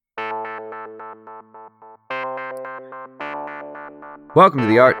Welcome to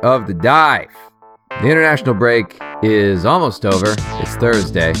the Art of the Dive. The international break is almost over. It's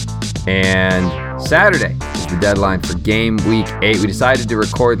Thursday, and Saturday is the deadline for game week 8. We decided to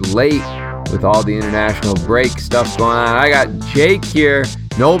record late with all the international break stuff going on. I got Jake here,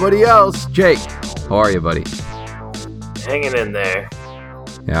 nobody else. Jake, how are you, buddy? Hanging in there.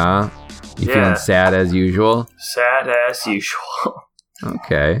 Yeah? You feeling sad as usual? Sad as usual.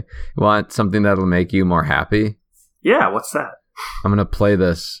 Okay. You want something that'll make you more happy? Yeah, what's that? I'm gonna play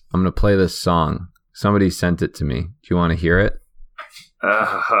this song. Somebody sent it to me. Do you want to hear it?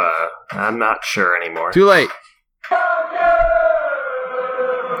 I'm not sure anymore. Too late.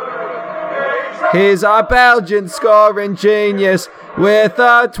 He's a Belgian scoring genius with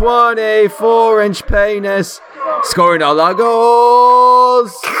a 24-inch penis, scoring all our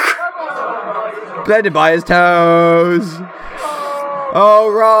goals, blended by his toes.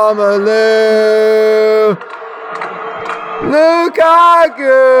 Oh, Romelu Lukaku.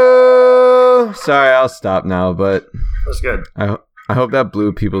 Sorry, I'll stop now, but That's good. I hope that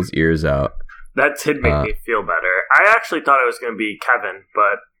blew people's ears out. That did make me feel better. I actually thought it was going to be Kevin,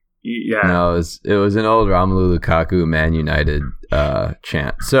 but yeah. No, it was an old Romelu Lukaku Man United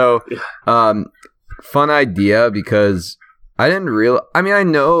chant. So, fun idea because I didn't realize. I mean, I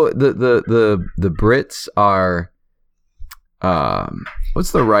know the Brits are.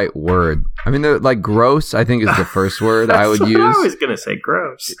 What's the right word? I mean, they're like gross, I think is the first word I would use. I was going to say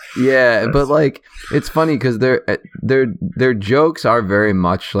gross. Yeah, but like it's funny because their jokes are very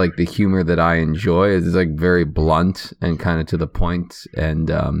much like the humor that I enjoy. It's like very blunt and kind of to the point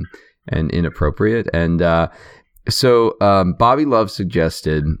and inappropriate. And so Bobby Love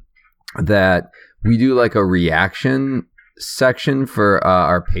suggested that we do like a reaction section for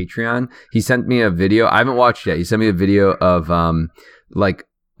our Patreon. He sent me a video. I haven't watched it yet. He sent me a video of like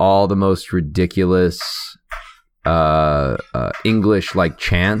all the most ridiculous English like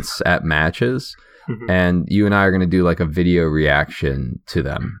chants at matches. Mm-hmm. And you and I are going to do like a video reaction to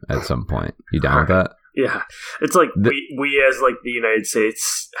them at some point. You down with that? Yeah. It's like we as like the United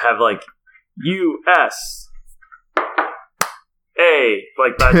States have like US A,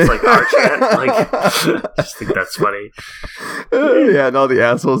 like that's like our chant. Like, I just think that's funny. Yeah, and all the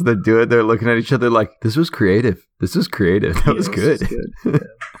assholes that do it, they're looking at each other like, "This was creative. This was creative. That was good."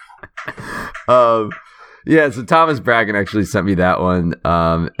 Yeah. So Thomas Bracken actually sent me that one,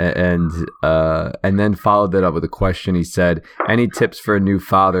 and then followed that up with a question. He said, "Any tips for a new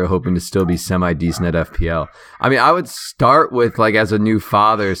father hoping to still be semi-decent at FPL?" I mean, I would start with like, as a new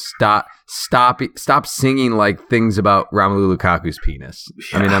father, stop singing like things about Romelu Lukaku's penis.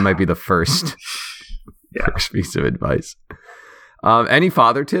 Yeah. I mean, that might be the first first piece of advice. Any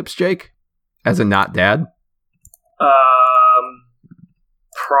father tips, Jake, as a not dad?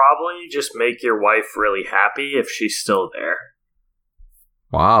 Probably just make your wife really happy if she's still there.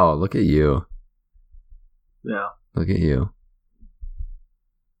 Wow, look at you. Yeah. Look at you.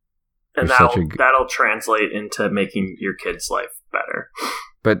 And that'll translate into making your kid's life better.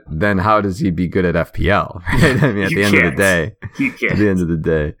 But then how does he be good at FPL? Right? I mean, at the end of the day. You can't. At the end of the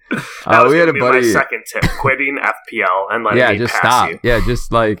day. We had a buddy. My second tip: quitting FPL and letting me just pass stop. you. Yeah,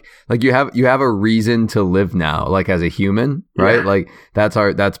 just like you have a reason to live now, like as a human, right? Yeah. Like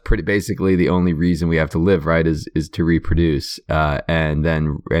that's pretty basically the only reason we have to live, right? Is to reproduce, and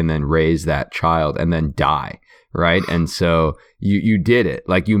then raise that child and then die, right? And so you did it,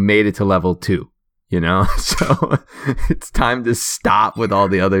 like you made it to level 2. You know, so it's time to stop with all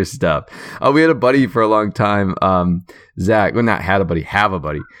the other stuff. We had a buddy for a long time, Zach. Well, not had a buddy, have a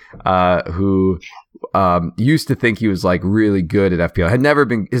buddy, who used to think he was like really good at FPL. Has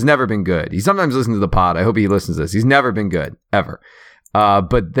never been good. He sometimes listens to the pod. I hope he listens to this. He's never been good ever.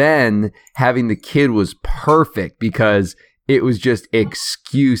 But then having the kid was perfect because it was just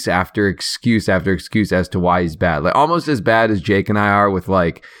excuse after excuse after excuse as to why he's bad. Like almost as bad as Jake and I are with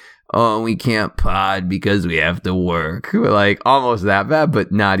like, "Oh, we can't pod because we have to work." We're like almost that bad,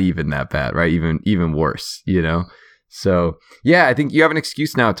 but not even that bad, right? Even worse, you know? So yeah, I think you have an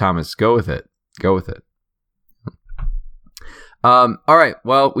excuse now, Thomas. Go with it. All right.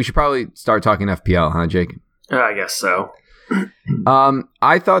 Well, we should probably start talking FPL, huh, Jake? I guess so.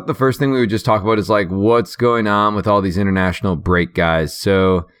 I thought the first thing we would just talk about is like what's going on with all these international break guys.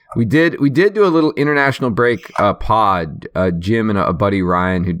 So we did do a little international break pod. Jim and a buddy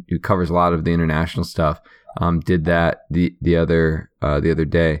Ryan who covers a lot of the international stuff did that the other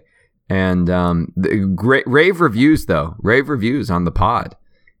day, and great rave reviews on the pod.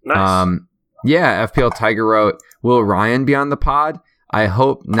 Nice. Yeah, FPL Tiger wrote, "Will Ryan be on the pod? I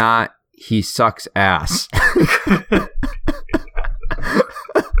hope not. He sucks ass."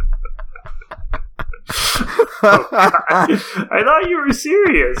 Oh, I thought you were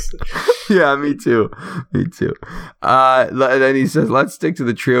serious. Yeah, me too. Then he says, let's stick to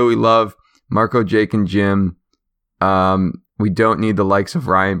the trio we love, Marco, Jake, and Jim. We don't need the likes of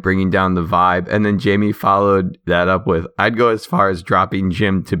Ryan bringing down the vibe. And then Jamie followed that up with, I'd go as far as dropping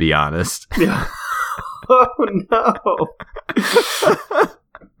Jim, to be honest. Yeah. Oh, no.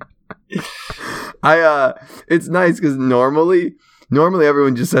 It's nice because normally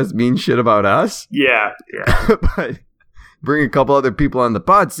everyone just says mean shit about us. Yeah. But bring a couple other people on the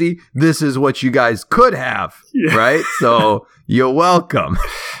pod. See, this is what you guys could have, right? So you're welcome.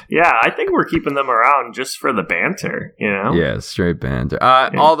 Yeah, I think we're keeping them around just for the banter, you know? Yeah, straight banter.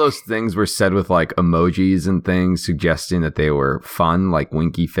 All those things were said with like emojis and things suggesting that they were fun, like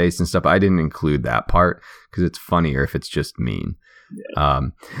winky face and stuff. I didn't include that part because it's funnier if it's just mean. Yeah.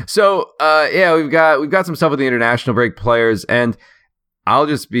 We've got some stuff with the international break players, and I'll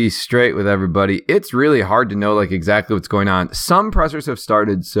just be straight with everybody. It's really hard to know like exactly what's going on. Some pressers have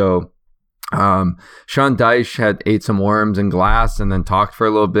started, so Sean Dyche ate some worms and glass and then talked for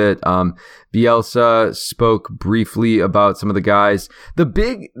a little bit. Bielsa spoke briefly about some of the guys. The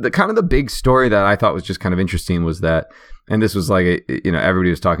big story that I thought was just kind of interesting was that, and this was like everybody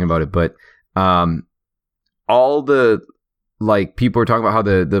was talking about it, but all the like people were talking about how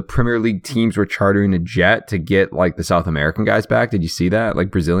the Premier League teams were chartering a jet to get like the South American guys back. Did you see that? Like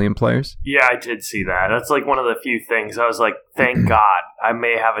Brazilian players? Yeah, I did see that. That's like one of the few things I was like, thank God, I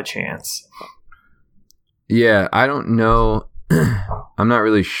may have a chance. Yeah, I don't know. I'm not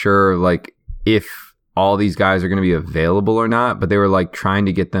really sure like if all these guys are going to be available or not, but they were like trying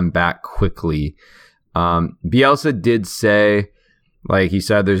to get them back quickly. Bielsa did say, like he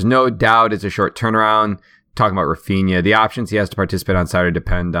said, there's no doubt it's a short turnaround. Talking about Rafinha, the options he has to participate on Saturday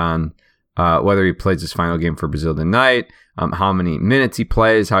depend on whether he plays his final game for Brazil tonight, how many minutes he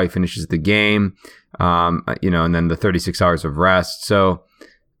plays, how he finishes the game, and then the 36 hours of rest. So,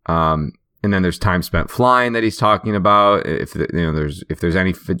 and then there's time spent flying that he's talking about. If there's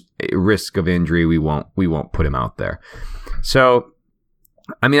any risk of injury, we won't put him out there. So,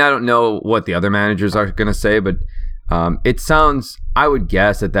 I mean, I don't know what the other managers are going to say, but it sounds, I would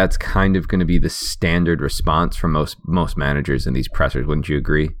guess that that's kind of going to be the standard response from most managers in these pressers. Wouldn't you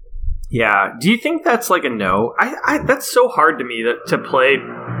agree? Yeah. Do you think that's like a no? I that's so hard to me to play.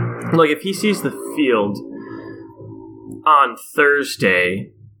 Like if he sees the field on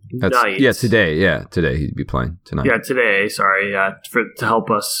Thursday night. Yeah, today. Yeah, today he'd be playing tonight. Yeah, today. Sorry. Yeah, to help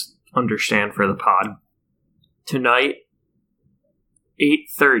us understand for the pod. Tonight,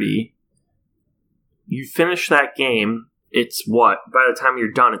 8:30. You finish that game, it's what? By the time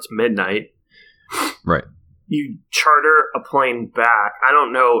you're done, it's midnight. Right. You charter a plane back. I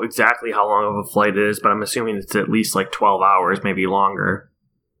don't know exactly how long of a flight it is, but I'm assuming it's at least like 12 hours, maybe longer.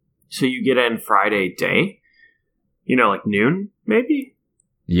 So you get in Friday day? Like noon, maybe?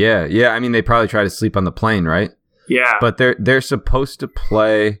 Yeah. I mean, they probably try to sleep on the plane, right? Yeah. But they're supposed to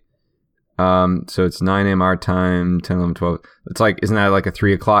play... so it's 9 a.m. our time, 10, 11, 12. It's like, isn't that like a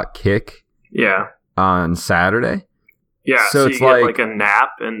 3 o'clock kick? Yeah. On Saturday? Yeah, so it's you get like a nap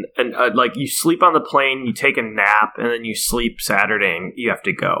and like you sleep on the plane, you take a nap, and then you sleep Saturday and you have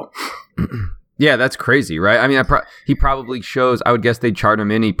to go. Yeah, that's crazy, right? I mean, he probably shows, I would guess they'd charter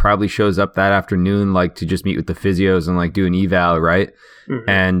him in, he probably shows up that afternoon like to just meet with the physios and like do an eval, right? Mm-hmm.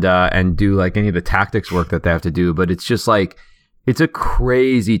 And do like any of the tactics work that they have to do, but it's just like, it's a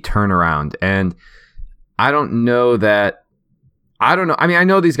crazy turnaround, and I don't know. I mean, I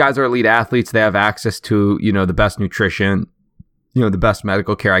know these guys are elite athletes. They have access to, the best nutrition, the best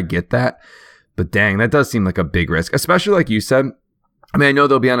medical care. I get that. But dang, that does seem like a big risk, especially like you said. I mean, I know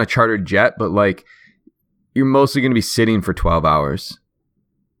they'll be on a chartered jet, but like you're mostly going to be sitting for 12 hours.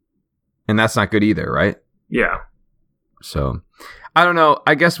 And that's not good either, right? Yeah. So I don't know.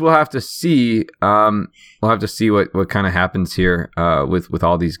 I guess we'll have to see. We'll have to see what kind of happens here with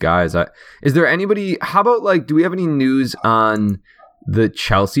all these guys. Is there anybody? How about like? Do we have any news on the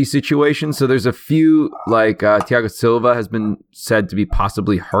Chelsea situation? So there's a few like Thiago Silva has been said to be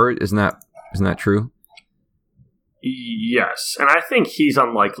possibly hurt. Isn't that true? Yes, and I think he's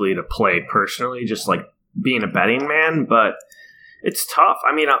unlikely to play personally, just like being a betting man. But it's tough.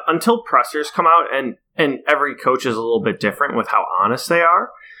 I mean, until pressers come out and every coach is a little bit different with how honest they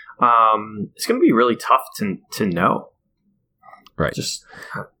are. It's going to be really tough to know. Right.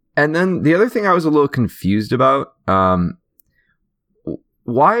 And then the other thing I was a little confused about,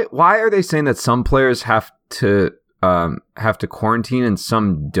 why are they saying that some players have to quarantine and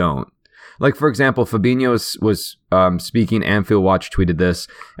some don't? Like, for example, Fabinho was speaking, Anfield Watch tweeted this,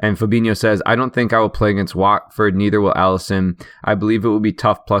 and Fabinho says, I don't think I will play against Watford, neither will Alisson. I believe it will be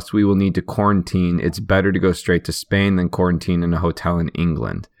tough, plus we will need to quarantine. It's better to go straight to Spain than quarantine in a hotel in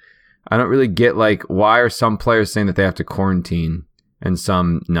England. I don't really get, like, why are some players saying that they have to quarantine and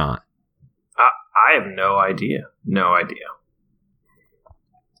some not? I have no idea. No idea.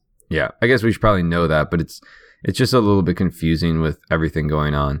 Yeah, I guess we should probably know that, but it's just a little bit confusing with everything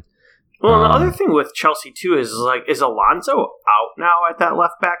going on. Well, the other thing with Chelsea too is Alonso out now at that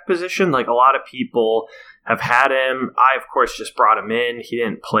left back position? Like, a lot of people have had him. I, of course, just brought him in. He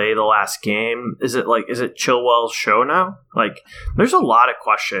didn't play the last game. Is it Chilwell's show now? Like, there's a lot of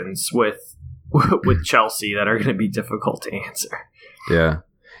questions with Chelsea that are going to be difficult to answer. Yeah.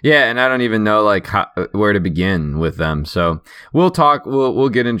 Yeah, and I don't even know where to begin with them. So we'll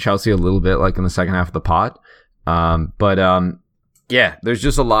get into Chelsea a little bit like in the second half of the pod. Yeah, there's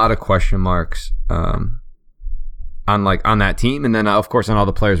just a lot of question marks on that team, and then of course on all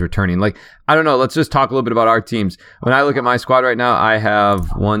the players returning. Like, I don't know. Let's just talk a little bit about our teams. When I look at my squad right now, I have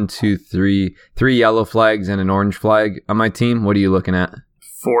 3 yellow flags and an orange flag on my team. What are you looking at?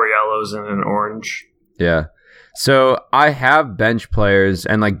 4 yellows and an orange. Yeah. So I have bench players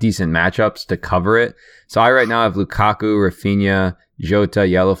and like decent matchups to cover it. So I right now have Lukaku, Rafinha, Jota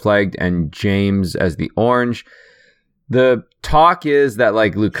yellow flagged, and James as the orange. The talk is that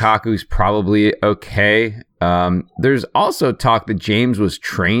like Lukaku's probably okay. There's also talk that James was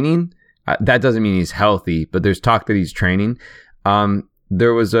training. That doesn't mean he's healthy, but there's talk that he's training.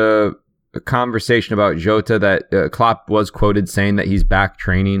 There was a conversation about Jota that Klopp was quoted saying that he's back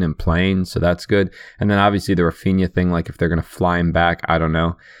training and playing, so that's good. And then obviously the Rafinha thing, like if they're going to fly him back, I don't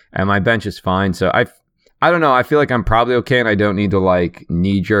know. And my bench is fine, so I don't know. I feel like I'm probably okay, and I don't need to like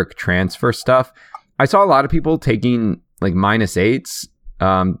knee-jerk transfer stuff. I saw a lot of people taking like -8s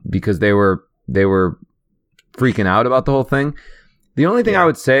because they were freaking out about the whole thing. The only thing I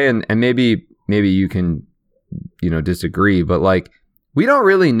would say, and maybe you can disagree, but like we don't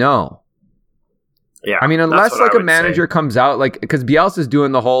really know. Yeah, I mean, unless like a manager comes out, like because Bielsa's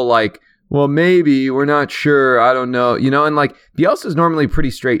doing the whole like, well, maybe we're not sure, I don't know, and like Bielsa's normally a pretty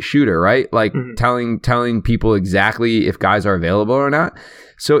straight shooter, right? Like telling people exactly if guys are available or not.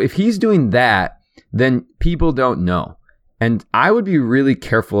 So if he's doing that, then people don't know. And I would be really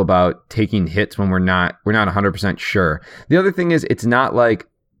careful about taking hits when we're not 100% sure. The other thing is, it's not like,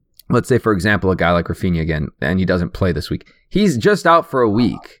 let's say, for example, a guy like Rafinha again, and he doesn't play this week. He's just out for a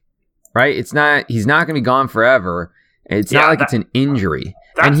week, right? He's not going to be gone forever. It's not like it's an injury.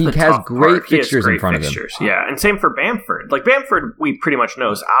 And he has great fixtures in front of him. Yeah, and same for Bamford. Like Bamford, we pretty much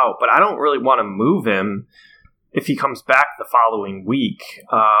know is out, but I don't really want to move him if he comes back the following week.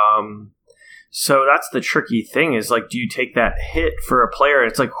 So that's the tricky thing is like, do you take that hit for a player?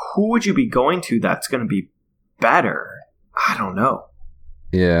 It's like, who would you be going to that's going to be better? I don't know.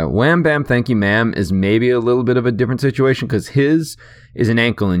 Yeah, Wham Bam Thank You Ma'am is maybe a little bit of a different situation because his is an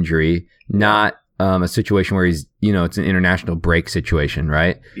ankle injury, not a situation where he's, it's an international break situation,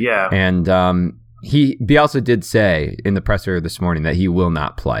 right? Yeah. And Bielsa did say in the presser this morning that he will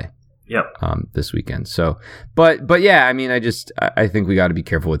not play. Yep. This weekend. So, but yeah, I mean, I think we got to be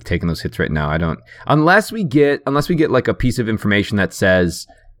careful with taking those hits right now. Unless we get like a piece of information that says,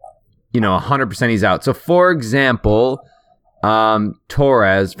 100% he's out. So, for example,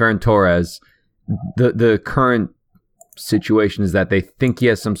 Ferran Torres, the current situation is that they think he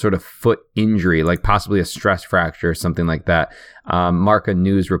has some sort of foot injury, like possibly a stress fracture or something like that. Marca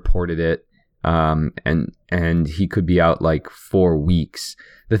News reported it, and he could be out like 4 weeks.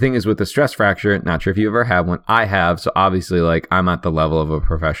 The thing is with the stress fracture, not sure if you ever had one. I have, so obviously like I'm at the level of a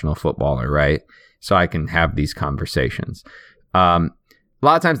professional footballer, right? So I can have these conversations. A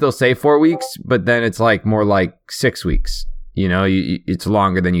lot of times they'll say 4 weeks, but then it's like more like 6 weeks. It's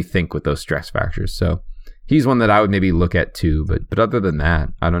longer than you think with those stress fractures. So he's one that I would maybe look at too. But other than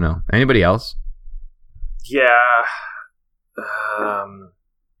that, I don't know. Anybody else? Yeah.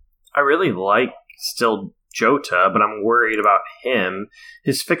 I really like still Jota, but I'm worried about him.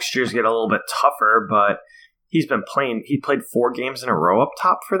 His fixtures get a little bit tougher, but he's been playing. He played 4 games in a row up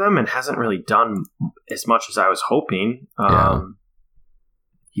top for them and hasn't really done as much as I was hoping.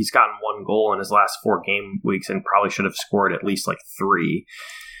 He's gotten 1 goal in his last 4 game weeks and probably should have scored at least like 3.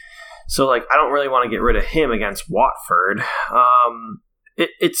 So like I don't really want to get rid of him against Watford.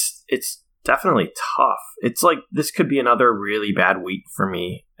 It's definitely tough. It's like this could be another really bad week for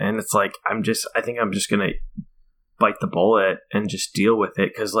me, and it's like I think I'm just gonna bite the bullet and just deal with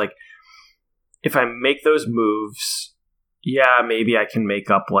it because like if I make those moves, yeah, maybe I can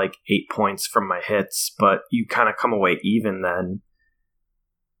make up like 8 points from my hits, but you kind of come away even then.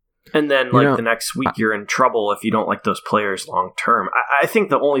 And then, the next week, you're in trouble if you don't like those players long term. I think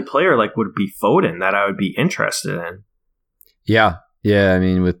the only player, would be Foden that I would be interested in. Yeah. Yeah, I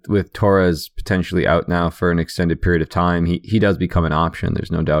mean, with Torres potentially out now for an extended period of time, he does become an option.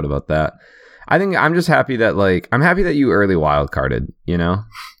 There's no doubt about that. I think I'm just happy that, I'm happy that you early wildcarded,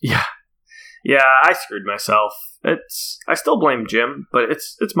 Yeah. Yeah, I screwed myself. I still blame Jim, but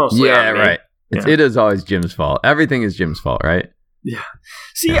it's mostly on me. Right. It is always Jim's fault. Everything is Jim's fault, right? Yeah.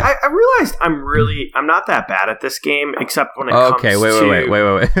 See, I realized I'm not that bad at this game, except when it comes to... Okay,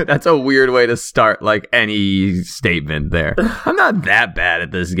 wait. That's a weird way to start, any statement there. I'm not that bad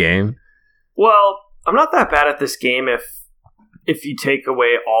at this game. Well, I'm not that bad at this game if you take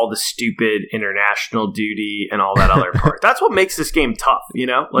away all the stupid international duty and all that other part. That's what makes this game tough,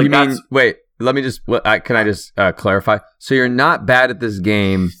 Wait, let me just... can I just clarify? So you're not bad at this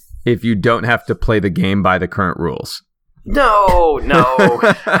game if you don't have to play the game by the current rules. No. Oh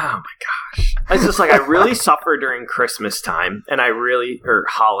my gosh. It's just I really suffer during Christmas time, and or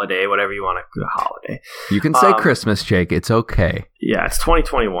holiday, whatever you want to holiday. You can say Christmas, Jake. It's okay. Yeah, it's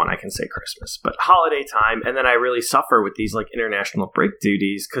 2021. I can say Christmas, but holiday time, and then I really suffer with these international break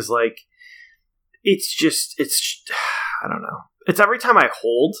duties because it's I don't know. It's every time I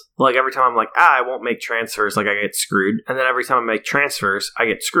hold, every time I'm I won't make transfers, I get screwed, and then every time I make transfers, I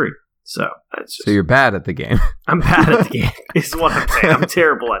get screwed. So that's just, so you're bad at the game. I'm bad at the game. Is what I'm saying. I'm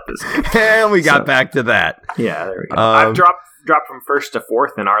terrible at this game. And we got back to that. Yeah, there we go. I've dropped from first to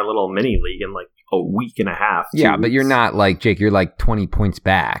fourth in our little mini league in a week and a half. Yeah, but you're not Jake. You're 20 points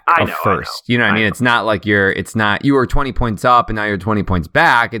back of first. You know what I mean? It's not it's not you were 20 points up and now you're 20 points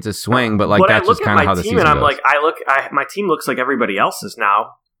back. It's a swing, but that's just kind of how the season goes. And I'm my team looks like everybody else's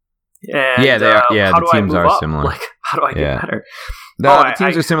now. And, yeah, they are. Yeah, the teams are similar. How do I get better? The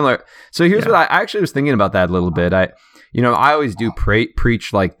teams are similar. So here's what I actually was thinking about that a little bit. I always do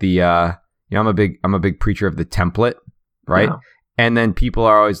preach I'm a big preacher of the template, right? Yeah. And then people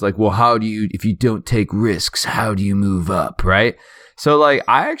are always well, how do you, if you don't take risks, how do you move up, right? So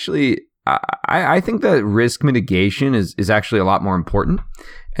I think that risk mitigation is actually a lot more important.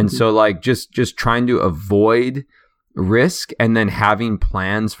 And so just trying to avoid risk and then having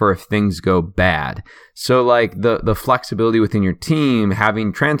plans for if things go bad. So the flexibility within your team,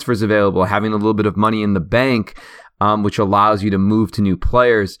 having transfers available, having a little bit of money in the bank, which allows you to move to new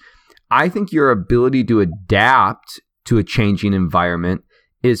players. I think your ability to adapt to a changing environment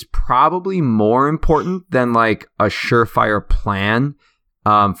is probably more important than a surefire plan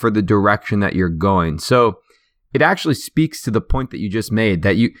for the direction that you're going. So it actually speaks to the point that you just made,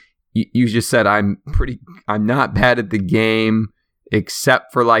 that you just said, I'm not bad at the game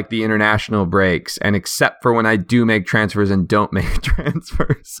except for the international breaks and except for when I do make transfers and don't make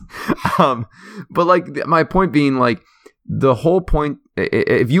transfers. But my point being the whole point,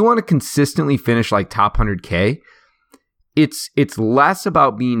 if you want to consistently finish top 100K, it's less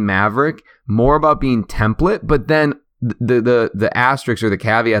about being maverick, more about being template. But then the asterisk or the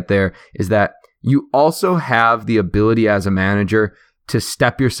caveat there is that you also have the ability as a manager to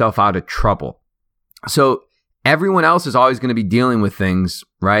step yourself out of trouble. So everyone else is always going to be dealing with things,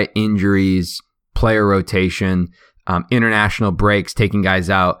 right? Injuries, player rotation, international breaks, taking guys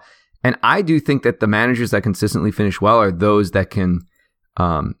out. And I do think that the managers that consistently finish well are those that can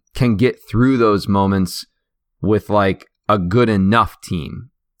get through those moments with a good enough team.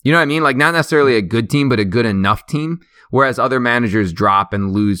 You know what I mean? Not necessarily a good team, but a good enough team. Whereas other managers drop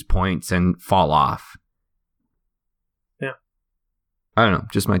and lose points and fall off. I don't know,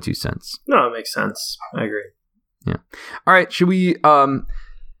 just my 2 cents. No, it makes sense. I agree. Yeah. All right, should we we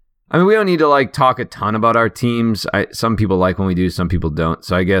don't need to talk a ton about our teams. Some people like when we do, some people don't.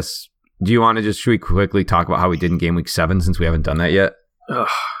 So I guess, do you want to should we quickly talk about how we did in game week 7 since we haven't done that yet?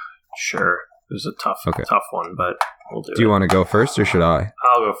 Sure. It was a tough one, but we'll do it. Do you want to go first or should I?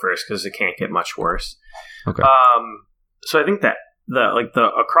 I'll go first because it can't get much worse. Okay. So I think that the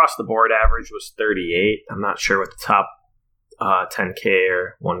across the board average was 38. I'm not sure what the top 10K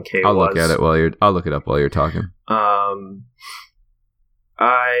or 1K I'll look at it I'll look it up while you're talking.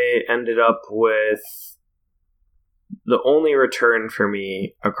 I ended up with the only return for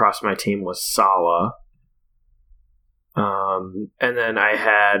me across my team was Salah. And then I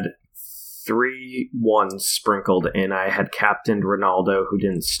had 3 ones sprinkled in. I had captained Ronaldo, who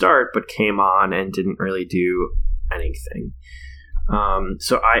didn't start but came on and didn't really do anything.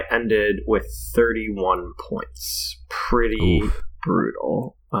 So I ended with 31 points. Pretty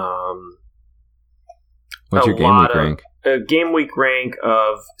brutal. What's your game week rank? A game week rank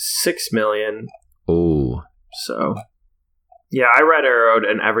of 6 million. Oh. So Yeah, I red arrowed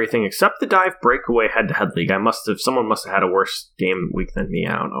and everything except the dive breakaway head-to-head league. Someone must have had a worse game week than me.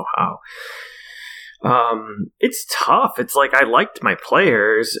 I don't know how. It's tough. It's like I liked my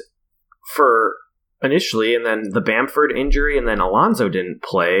players for initially, and then the Bamford injury, and then Alonso didn't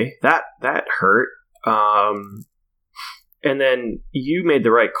play. That hurt. And then you made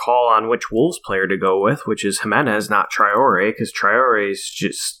the right call on which Wolves player to go with, which is Jimenez, not Traore, because Traore is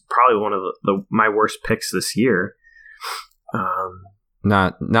just probably one of my worst picks this year.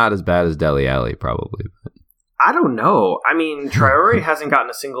 Not as bad as Dele Alli, probably. But. I don't know. I mean, Traore hasn't gotten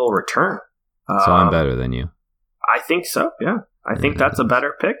a single return. So I'm better than you. I think so, yeah. I think that's a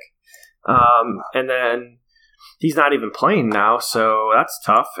better pick. And then he's not even playing now, so that's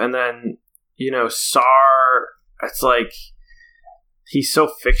tough. And then, Sarr, it's like he's so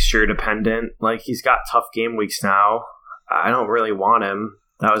fixture dependent. Like, he's got tough game weeks now. I don't really want him.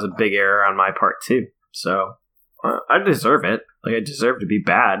 That was a big error on my part, too. So I deserve it. Like, I deserve to be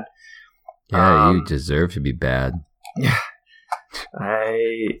bad. Yeah, you deserve to be bad. Yeah.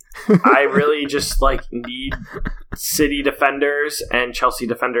 I really just need City defenders and Chelsea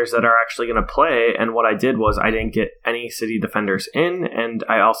defenders that are actually going to play. And what I did was I didn't get any City defenders in, and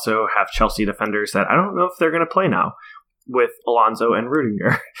I also have Chelsea defenders that I don't know if they're going to play now with Alonso and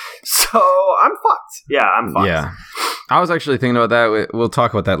Rudiger. So I'm fucked. Yeah, I'm fucked. Yeah, I was actually thinking about that. We'll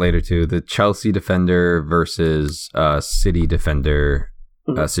talk about that later too. The Chelsea defender versus City defender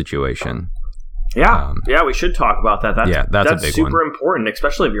situation. Yeah, we should talk about that. That's a big super one. Important,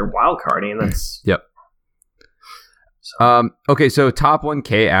 especially if you're wildcarding. That's yep. Okay, so top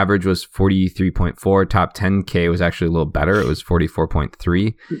 1K average was 43.4. Top 10K was actually a little better. It was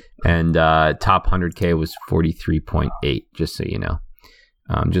 44.3, and top 100K was 43.8. Just so you know,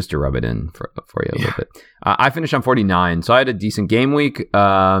 just to rub it in for you a little bit. I finished on 49, so I had a decent game week.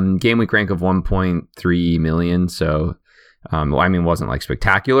 Game week rank of 1.3 million. So, it wasn't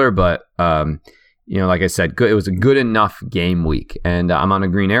spectacular, but like I said, good. It was a good enough game week, and I'm on a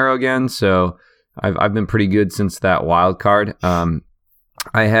green arrow again, so I've been pretty good since that wild card.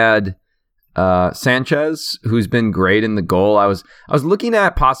 I had Sanchez, who's been great in the goal. I was looking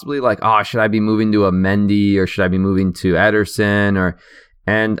at possibly should I be moving to a Mendy or should I be moving to Ederson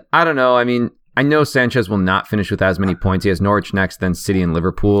and I don't know. I mean, I know Sanchez will not finish with as many points. He has Norwich next, then City and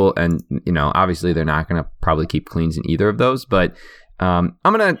Liverpool, and obviously they're not going to probably keep cleans in either of those, but. I'm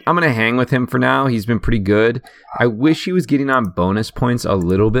gonna hang with him for now. He's been pretty good. I wish he was getting on bonus points a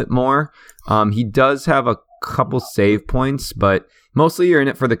little bit more. He does have a couple save points, but mostly you're in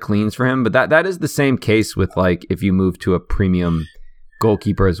it for the cleans for him. But that is the same case with if you move to a premium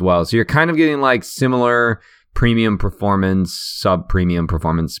goalkeeper as well. So you're kind of getting similar premium performance, sub premium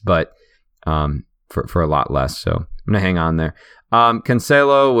performance, but for a lot less. So I'm gonna hang on there.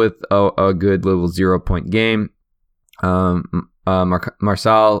 Cancelo with a good little 0-point game.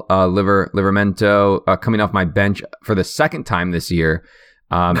 Marcel Livramento coming off my bench for the second time this year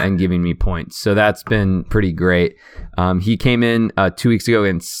and giving me points. So that's been pretty great. He came in 2 weeks ago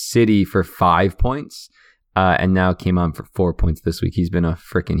in City for 5 points and now came on for 4 points this week. He's been a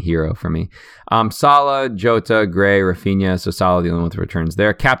freaking hero for me. Salah, Jota, Gray, Rafinha. So Salah the only one with returns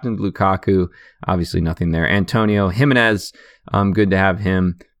there. Captain Lukaku, obviously nothing there. Antonio, Jimenez, good to have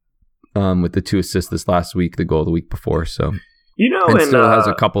him with the 2 assists this last week, the goal the week before. So. And still has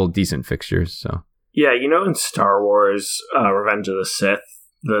a couple decent fixtures. So yeah, in Star Wars, Revenge of the Sith,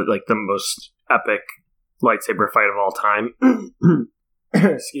 the most epic lightsaber fight of all time.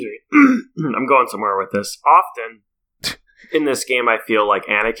 Excuse me, I'm going somewhere with this. Often in this game, I feel like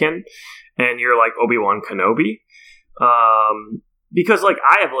Anakin, and you're like Obi-Wan Kenobi, because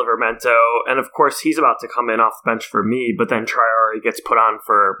I have Livramento, and of course he's about to come in off the bench for me, but then Traore gets put on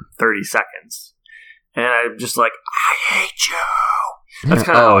for 30 seconds. And I'm just I hate you. That's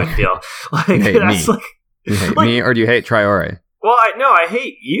kind of how I feel. That's me. You hate me, or do you hate Traore? Well, I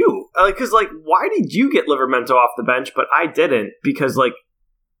hate you. Because why did you get Livramento off the bench, but I didn't? Because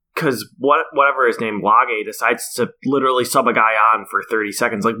whatever his name, Lage, decides to literally sub a guy on for 30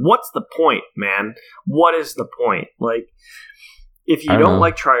 seconds. What's the point, man? What is the point? If you don't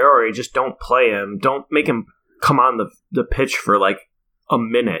like Traore, just don't play him. Don't make him come on the pitch for a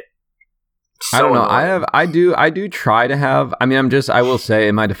minute. So I don't know. Annoying. I do try to have. I will say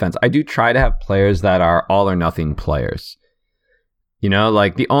in my defense, I do try to have players that are all or nothing players.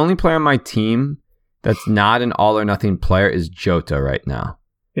 The only player on my team that's not an all or nothing player is Jota right now.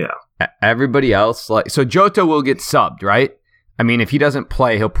 Yeah. Everybody else, so Jota will get subbed, right? If he doesn't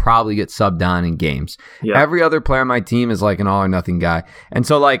play, he'll probably get subbed on in games. Yeah. Every other player on my team is an all or nothing guy. And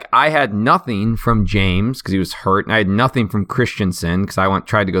so I had nothing from James because he was hurt. And I had nothing from Christensen because I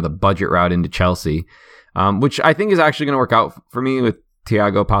tried to go the budget route into Chelsea. which I think is actually going to work out for me with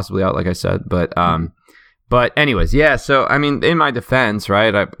Thiago possibly out, like I said. But anyways, yeah. So I mean, in my defense,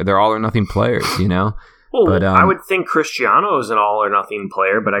 right? They're all or nothing players, you know. Well, but I would think Cristiano is an all or nothing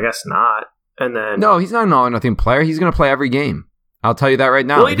player, but I guess not. And then no, he's not an all or nothing player. He's going to play every game. I'll tell you that right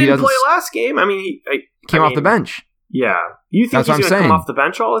now. Well, he didn't play last game. I mean, he came off the bench. Yeah, you think he's going to come off the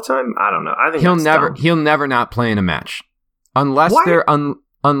bench all the time? I don't know. I think he'll never not play in a match unless they're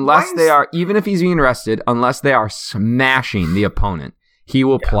unless they are, even if he's being rested, unless they are smashing the opponent, he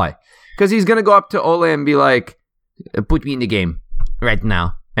will play because he's going to go up to Ole and be like, "Put me in the game right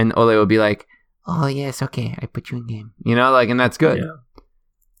now," and Ole will be like, "Oh yes, okay, I put you in game." You know, like, and that's good. Yeah.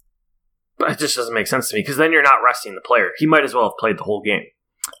 But it just doesn't make sense to me because then you're not resting the player. He might as well have played the whole game.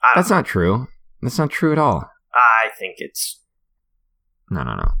 That's not true. That's not true at all. I think it's... No.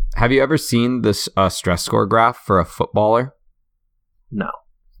 Have you ever seen this stress score graph for a footballer? No.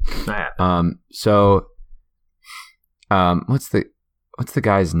 I haven't. What's the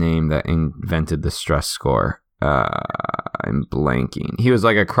guy's name that invented the stress score? I'm blanking. He was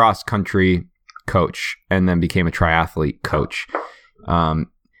like a cross-country coach and then became a triathlete coach.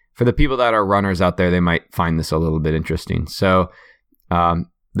 For the people that are runners out there, they might find this a little bit interesting. So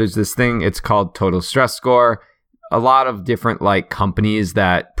there's this thing, it's called Total Stress Score. A lot of different like companies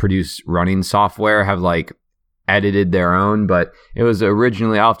that produce running software have like edited their own, but it was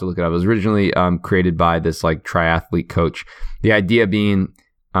originally, I'll have to look it up, it was originally created by this like triathlete coach. The idea being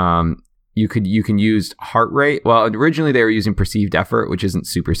you can use heart rate. Well, originally they were using perceived effort, which isn't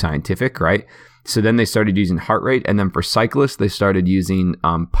super scientific, right? So then they started using heart rate, and then for cyclists, they started using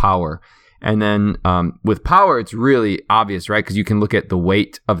power. And then with power, it's really obvious, right? Because you can look at the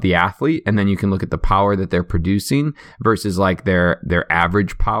weight of the athlete, and then you can look at the power that they're producing versus like their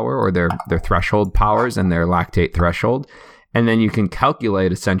average power or their threshold powers and their lactate threshold. And then you can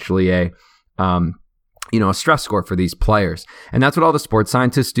calculate essentially a stress score for these players. And that's what all the sports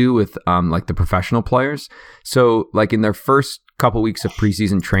scientists do with like the professional players. So like in their first couple weeks of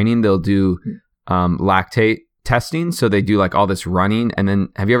preseason training, they'll do lactate testing. So they do like all this running. And then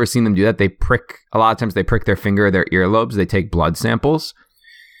have you ever seen them do that? A lot of times they prick their finger or their earlobes. They take blood samples.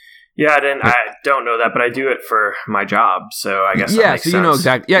 Yeah, I don't know that, but I do it for my job, so I guess that makes sense. You know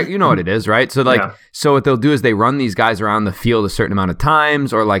exactly. Yeah, you know what it is, right? So so what they'll do is they run these guys around the field a certain amount of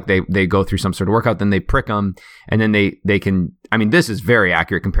times, or like they go through some sort of workout, then they prick them, and then they can. I mean, this is very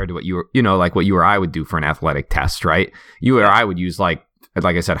accurate compared to what what you or I would do for an athletic test, right? You or I would use like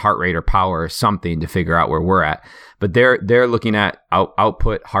I said, heart rate or power or something to figure out where we're at. But they're looking at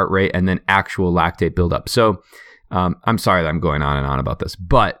output, heart rate, and then actual lactate buildup. So I'm sorry that I'm going on and on about this,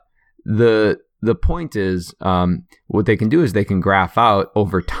 but the point is what they can do is they can graph out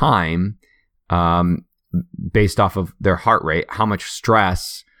over time based off of their heart rate, how much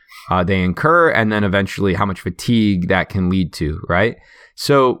stress they incur, and then eventually how much fatigue that can lead to, right?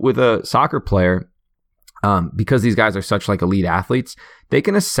 So with a soccer player, because these guys are such like elite athletes, they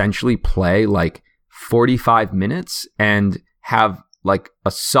can essentially play like 45 minutes and have like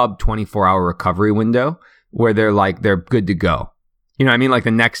a sub 24-hour recovery window where they're good to go. You know what I mean? Like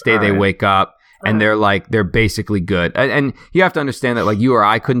the next day they wake up and they're basically good. And you have to understand that like you or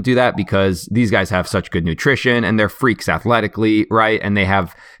I couldn't do that because these guys have such good nutrition and they're freaks athletically, right? And they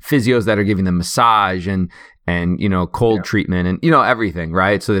have physios that are giving them massage and cold treatment and everything,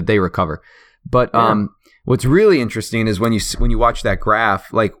 right? So that they recover. But what's really interesting is when you watch that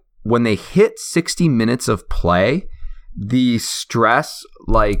graph, like when they hit 60 minutes of play, the stress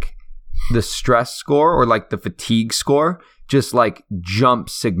score or like the fatigue score just like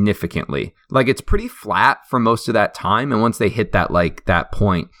jumps significantly. Like it's pretty flat for most of that time, and once they hit that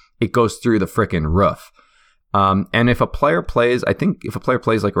point, it goes through the freaking roof. And if a player plays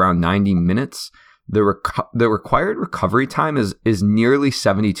like around 90 minutes, the required recovery time is nearly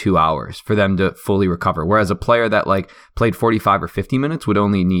 72 hours for them to fully recover. Whereas a player that like played 45 or 50 minutes would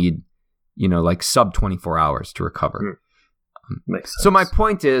only need, like sub 24 hours to recover. Makes sense. So my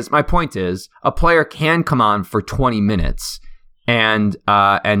point is a player can come on for 20 minutes and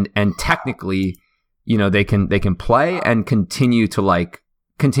technically, they can play and continue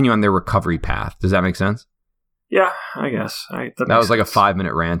on their recovery path. Does that make sense? Yeah, I guess. That was like a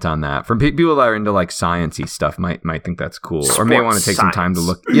 5-minute rant on that. From people that are into like sciencey stuff might think that's cool, or may want to take some time to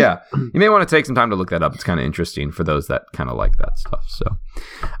look. Yeah, you may want to take some time to look that up. It's kind of interesting for those that kind of like that stuff.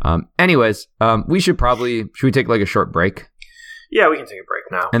 So, anyways, should we take like a short break? Yeah, we can take a break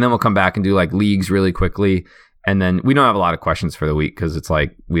now, and then we'll come back and do like leagues really quickly, and then we don't have a lot of questions for the week because it's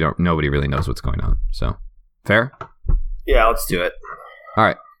like nobody really knows what's going on. So, fair? Yeah, let's do it. All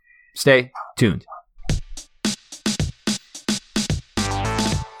right, stay tuned.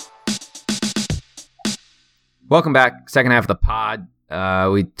 Welcome back. Second half of the pod.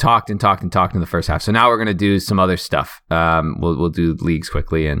 We talked in the first half. So now we're going to do some other stuff. We'll do leagues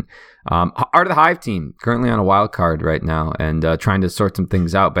quickly. And Art of the Hive team, currently on a wild card right now and trying to sort some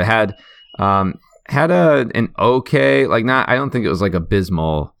things out. But had an okay, like not, I don't think it was like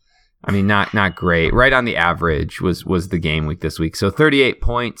abysmal. I mean, not great. Right on the average was the game week this week. So 38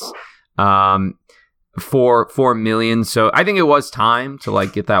 points. 4 million. So I think it was time to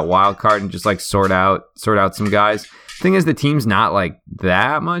like get that wild card and just like sort out some guys. Thing is, the team's not like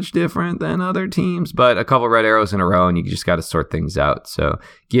that much different than other teams, but a couple red arrows in a row and you just got to sort things out. So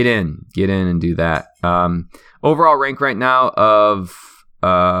get in and do that. Overall rank right now of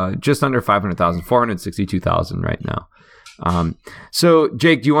just under 500,000, 462,000 right now. So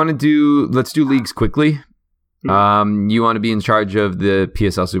Jake, do you want to let's do leagues quickly. You want to be in charge of the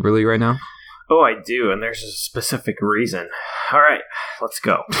PSL Super League right now? Oh, I do, and there's a specific reason. All right, let's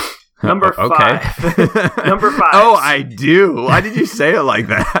go. Number 5. Okay. Number 5. Oh, I do. Why did you say it like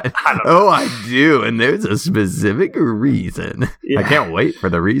that? I don't know. Oh, I do, and there's a specific reason. Yeah. I can't wait for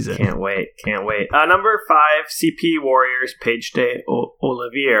the reason. Can't wait. Number 5, CP Warriors, Page de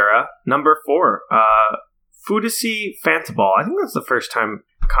Oliveira. Number 4, Fudici Fantaball. I think that's the first time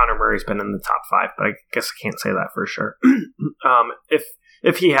Connor Murray's been in the top 5, but I guess I can't say that for sure.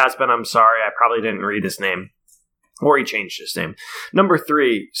 If he has been, I'm sorry. I probably didn't read his name. Or he changed his name. Number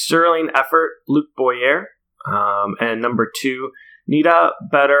 3, Sterling Effort, Luke Boyer. And number 2, Nita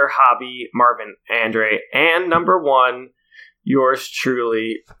Better Hobby, Marvin Andre. And number 1, yours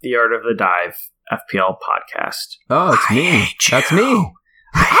truly, The Art of the Dive, FPL podcast. Oh, it's me. That's me.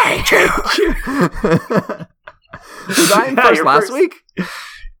 I hate you. Was I in first last week?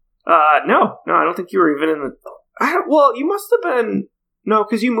 No, I don't think you were even in the... Well, you must have been... No,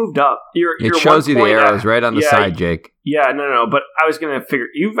 because you moved up. It shows you the arrows right on the side, Jake. Yeah, no. But I was going to figure...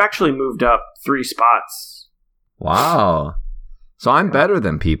 You've actually moved up 3 spots. Wow. So I'm better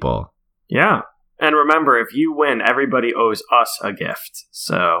than people. Yeah. And remember, if you win, everybody owes us a gift.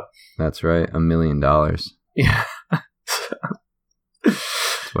 So... That's right. $1 million. Yeah.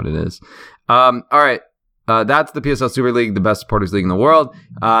 That's what it is. All right. That's the PSL Super League, the best supporters league in the world.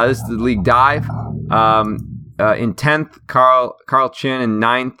 This is the league dive. In 10th, Carl Chin. In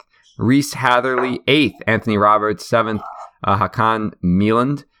 9th, Reese Hatherley. 8th, Anthony Roberts. 7th, Hakan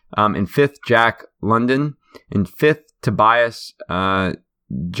Mieland. In 5th, Jack London. In 5th, Tobias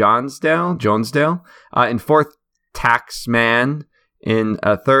Jonesdale. In 4th, Taxman. In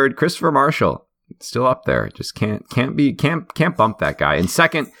 3rd, Christopher Marshall. Still up there. Just can't bump that guy. In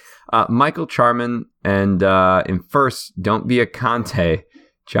 2nd, Michael Charman. And in 1st, Don't Be a Conte,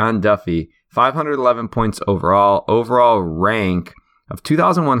 John Duffy. 511 points overall. Overall rank of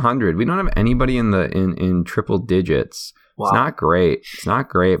 2,100. We don't have anybody in triple digits. Wow. It's not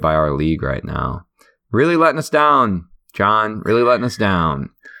great by our league right now. Really letting us down, John. Really letting us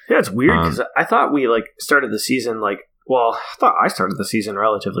down. Yeah, it's weird because I thought we started the season I thought I started the season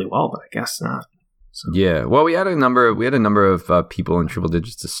relatively well, but I guess not. So. Yeah. Well, we had a number of people in triple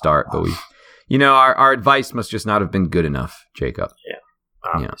digits to start, but our advice must just not have been good enough, Jacob. Yeah.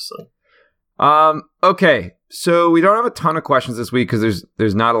 Obviously. Yeah. Okay, so we don't have a ton of questions this week because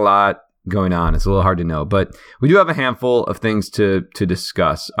there's not a lot going on. It's a little hard to know, but we do have a handful of things to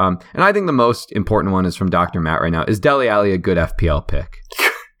discuss. And I think the most important one is from Dr. Matt right now. Is Dele Alli a good FPL pick?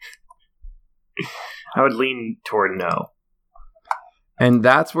 I would lean toward no. And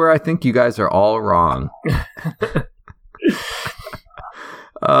that's where I think you guys are all wrong.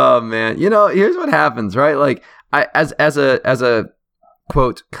 Oh man, here's what happens, right? Like as a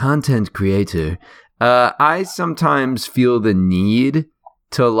quote, content creator, I sometimes feel the need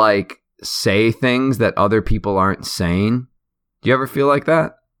to say things that other people aren't saying. Do you ever feel like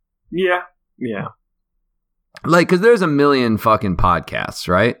that? Yeah. Because there's a million fucking podcasts,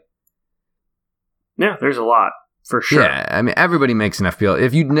 right? Yeah, there's a lot, for sure. Yeah, I mean, everybody makes an FPL.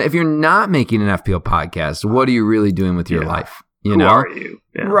 If you're not making an FPL podcast, what are you really doing with your life? Who are you?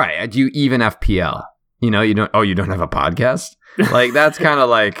 Yeah. Right. Do you even FPL? You don't have a podcast? That's kind of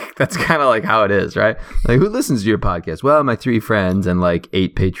like how it is, right? Like, who listens to your podcast? Well, my 3 friends and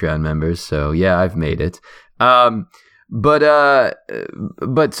 8 Patreon members. So yeah, I've made it. But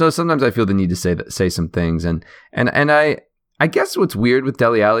so sometimes I feel the need to say some things, and I guess what's weird with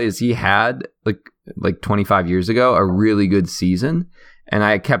Dele Alli is he had like 25 years ago a really good season, and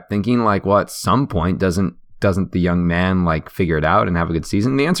I kept thinking well, at some point doesn't the young man figure it out and have a good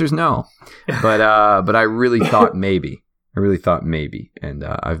season? And the answer is no. But I really thought maybe. And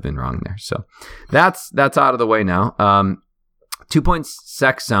I've been wrong there. So that's out of the way now. 2 Points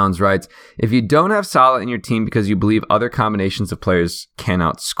Sex Sounds writes, if you don't have Salah in your team because you believe other combinations of players can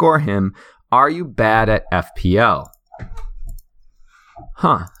outscore him, are you bad at FPL?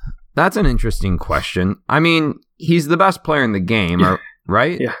 Huh. That's an interesting question. I mean, he's the best player in the game,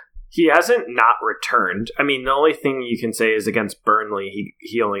 right? Yeah. He hasn't not returned. I mean, the only thing you can say is against Burnley,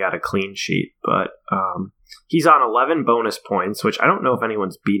 he only got a clean sheet, but he's on 11 bonus points, which I don't know if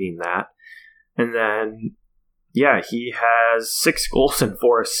anyone's beating that. And then, yeah, he has 6 goals and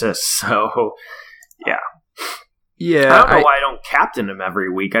 4 assists. So, yeah. Yeah. I don't know why I don't captain him every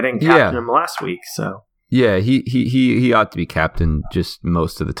week. I didn't captain him last week, so. Yeah, he ought to be captain just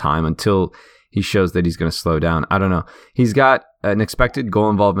most of the time until he shows that he's going to slow down. I don't know. He's got an expected goal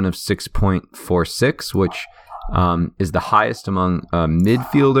involvement of 6.46, which is the highest among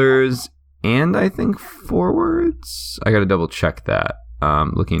midfielders and I think forwards. I got to double check that.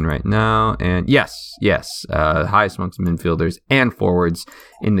 Looking right now, and yes, highest amongst midfielders and forwards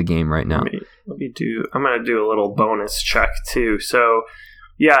in the game right now. Let me do. I'm going to do a little bonus check too. So,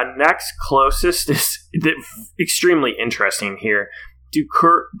 yeah, next closest is extremely interesting here.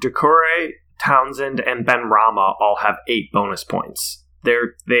 Doucouré, Townsend, and Ben Rama all have 8 bonus points. They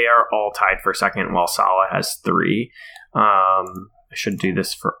are all tied for second, while Salah has 3. I should do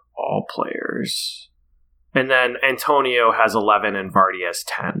this for all players. And then Antonio has 11 and Vardy has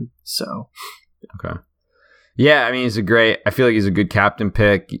 10. So, okay. Yeah, I mean, I feel like he's a good captain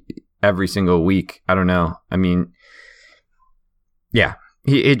pick every single week. I don't know. I mean, yeah,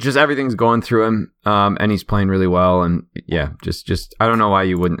 everything's going through him, and he's playing really well. And yeah, just I don't know why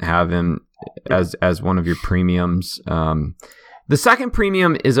you wouldn't have him as one of your premiums. The second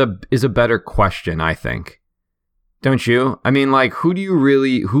premium is a better question, I think. Don't you? I mean, like,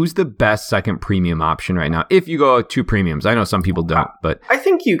 who's the best second premium option right now? If you go 2 premiums, I know some people don't, but I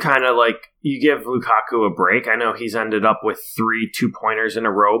think you kind of you give Lukaku a break. I know he's ended up with 3 2-pointers in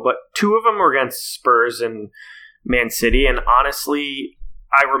a row, but 2 of them were against Spurs and Man City. And honestly,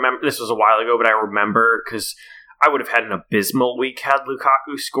 I remember this was a while ago, but I remember because I would have had an abysmal week had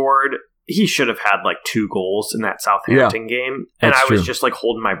Lukaku scored. He should have had 2 goals in that Southampton game. And I was just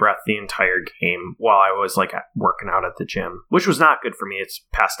holding my breath the entire game while I was working out at the gym, which was not good for me. It's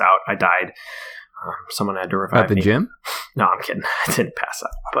passed out. I died. Someone had to revive me. At the gym? No, I'm kidding. I didn't pass out.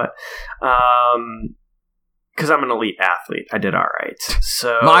 But because I'm an elite athlete, I did all right.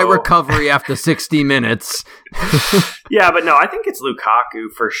 So my recovery after 60 minutes. Yeah, but no, I think it's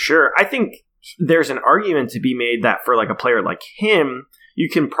Lukaku for sure. I think there's an argument to be made that for a player like him, you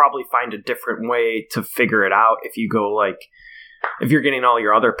can probably find a different way to figure it out if you go if you're getting all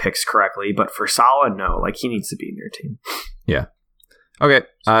your other picks correctly. But for Salah, no, he needs to be in your team. Yeah. Okay.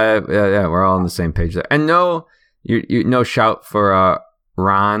 Yeah, we're all on the same page there. And no shout for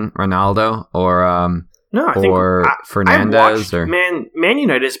Ronaldo or no, I think Fernandez or Man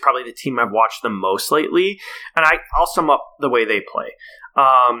United is probably the team I've watched the most lately, and I'll sum up the way they play.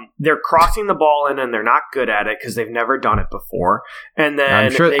 They're crossing the ball in, and they're not good at it because they've never done it before. And then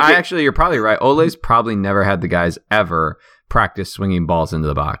I'm sure. Actually, you're probably right. Ole's probably never had the guys ever practice swinging balls into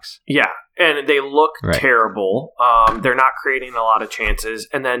the box. Yeah, and they look terrible. They're not creating a lot of chances,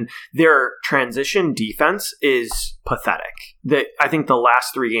 and then their transition defense is pathetic. I think the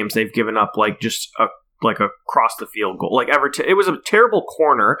last 3 games they've given up just a cross the field goal. Everton, it was a terrible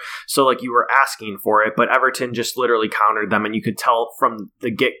corner, so you were asking for it, but Everton just literally countered them, and you could tell from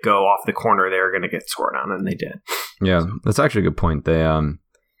the get-go off the corner they were going to get scored on, and they did. Yeah, that's actually a good point. They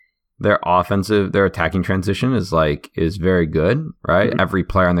their attacking transition is very good, right? Mm-hmm. Every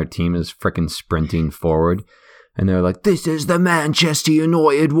player on their team is freaking sprinting forward, and they're like, "This is the Manchester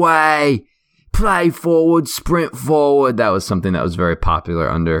United way. Play forward, sprint forward." That was something that was very popular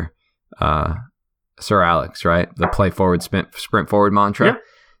under Sir Alex, right? The play forward, sprint forward mantra.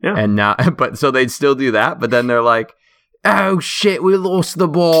 Yeah. And now, but so they'd still do that, but then they're like, "Oh shit, we lost the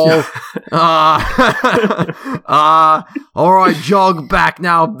ball. All right, jog back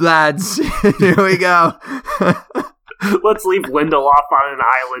now, lads. Here we go." Let's leave Lindelof on an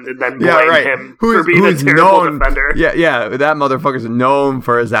island and then blame him for being a terrible defender. Yeah, that motherfucker's known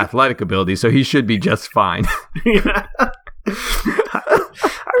for his athletic ability, so he should be just fine. Yeah.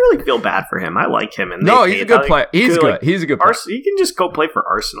 I really feel bad for him. I like him. And he's a good player. He's good. He's a good player. He can just go play for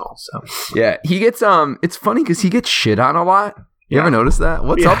Arsenal. So yeah, he gets it's funny because he gets shit on a lot. You ever notice that?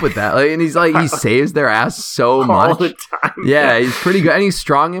 What's up with that? And he's he saves their ass so much all the time. Yeah, he's pretty good, and he's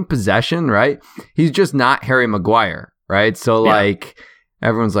strong in possession. Right? He's just not Harry Maguire. Right? So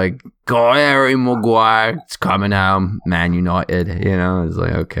everyone's like, "Go Harry Maguire! It's coming out, Man United." It's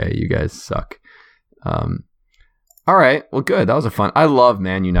okay, you guys suck. All right. Well, good. That was a fun. I love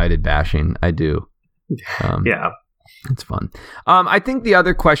Man United bashing. I do. Yeah. It's fun. I think the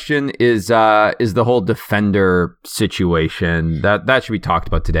other question is the whole defender situation that should be talked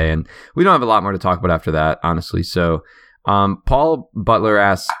about today, and we don't have a lot more to talk about after that, honestly. So, Paul Butler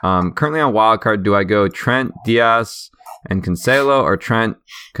asks, currently on wildcard, do I go Trent, Diaz, and Cancelo, or Trent,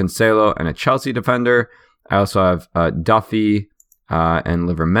 Cancelo, and a Chelsea defender? I also have Duffy and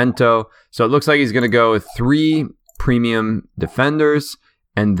Livramento. So it looks like he's going to go with 3 premium defenders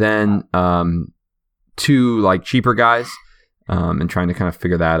and then 2 like cheaper guys, and trying to kind of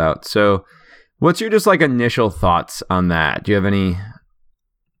figure that out. So what's your just like initial thoughts on that? Do you have any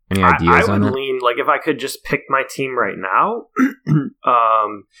ideas on that? I would lean, like, if I could just pick my team right now,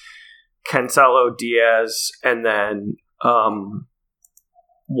 Cancelo, Diaz, and then 1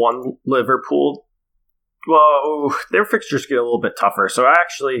 Liverpool. Well, their fixtures get a little bit tougher, so I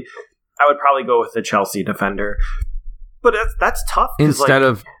would probably go with the Chelsea defender. But that's tough. Instead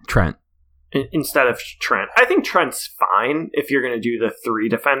of Trent. Instead of Trent. I think Trent's fine if you're going to do the 3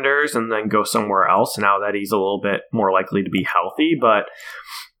 defenders and then go somewhere else now that he's a little bit more likely to be healthy. But,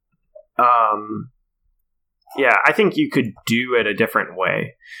 yeah, I think you could do it a different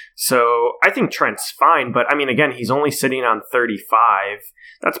way. So I think Trent's fine. But, I mean, again, he's only sitting on 35.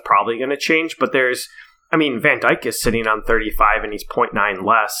 That's probably going to change. But Van Dijk is sitting on 35 and he's 0.9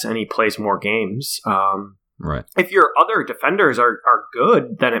 less and he plays more games. Right. If your other defenders are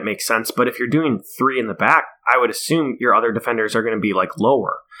good, then it makes sense. But if you're doing 3 in the back, I would assume your other defenders are going to be like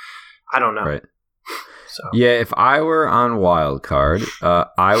lower. I don't know. Right. So. Yeah, if I were on wildcard,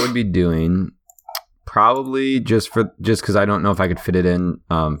 I would be doing probably just because I don't know if I could fit it in,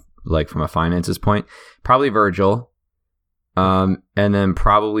 like from a finances point, probably Virgil, and then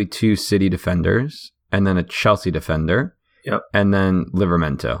probably 2 City defenders, and then a Chelsea defender, and then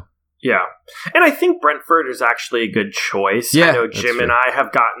Livramento. Yeah. And I think Brentford is actually a good choice. Yeah, I know Jim and I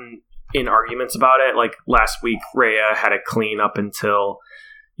have gotten in arguments about it. Like last week, Rhea had a clean up until,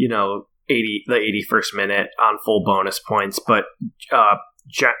 the 81st minute on full bonus points. But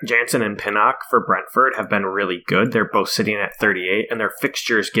Jansen and Pinnock for Brentford have been really good. They're both sitting at 38, and their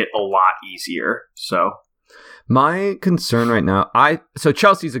fixtures get a lot easier. So my concern right now, so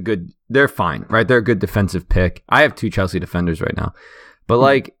Chelsea's they're fine, right? They're a good defensive pick. I have 2 Chelsea defenders right now. But,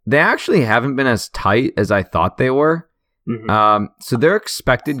 like, they actually haven't been as tight as I thought they were. Mm-hmm. So their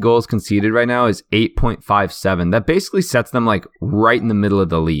expected goals conceded right now is 8.57. That basically sets them, like, right in the middle of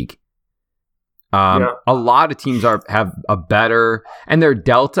the league. A lot of teams have a better... And their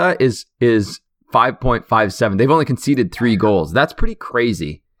delta is 5.57. They've only conceded 3 goals. That's pretty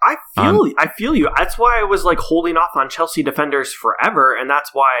crazy. I feel you. That's why I was like holding off on Chelsea defenders forever, and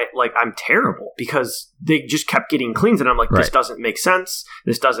that's why like I'm terrible because they just kept getting cleans, and I'm like, this doesn't make sense.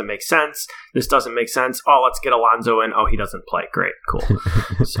 This doesn't make sense. This doesn't make sense. Oh, let's get Alonso in. Oh, he doesn't play. Great, cool.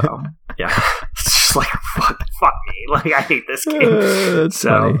 So yeah, it's just like fuck me. Like I hate this game. That's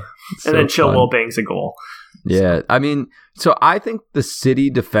funny. And then Chilwell bangs a goal. Yeah, I mean, so I think the City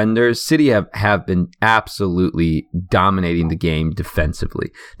defenders, City have been absolutely dominating the game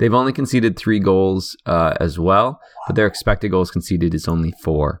defensively. They've only conceded 3 goals as well, but their expected goals conceded is only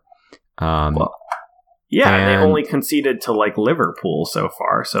 4. And they only conceded to like Liverpool so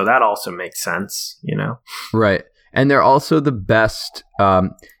far, so that also makes sense, Right, and they're also the best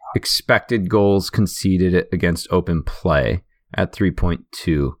expected goals conceded against open play at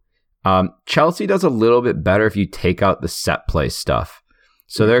 3.2. Chelsea does a little bit better if you take out the set play stuff.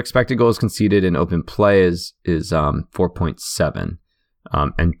 So their expected goals conceded in open play is 4.7,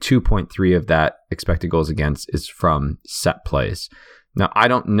 and 2.3 of that expected goals against is from set plays. Now I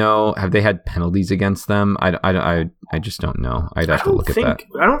don't know. Have they had penalties against them? I just don't know. I'd have to look at that.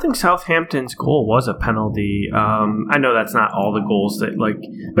 I don't think Southampton's goal was a penalty. I know that's not all the goals that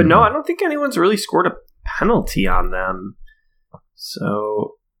but no, I don't think anyone's really scored a penalty on them.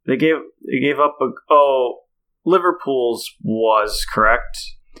 So. They gave up Liverpool's was correct.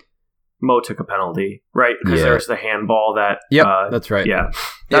 Mo took a penalty, right? Because there's the handball that... Yep, that's right. Yeah,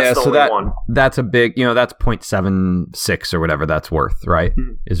 that's the only one. That's a big... that's 0.76 or whatever that's worth, right?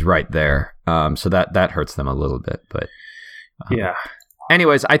 Mm-hmm. Is right there. So that hurts them a little bit, but... yeah.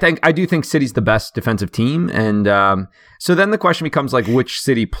 Anyways, I do think City's the best defensive team, and so then the question becomes, like, which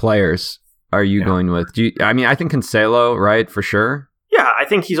City players are you going with? I think Cancelo, right, for sure? Yeah, I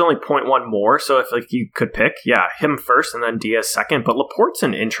think he's only 0.1 more, so if you could pick, him first and then Diaz second. But Laporte's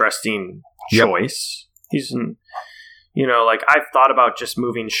an interesting choice. He's, I've thought about just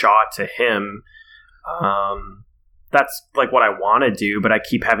moving Shaw to him. That's like what I want to do, but I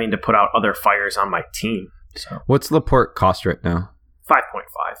keep having to put out other fires on my team. So what's Laporte cost right now? 5.5.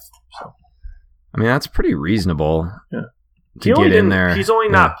 So I mean, that's pretty reasonable. Yeah. to get in there. He's only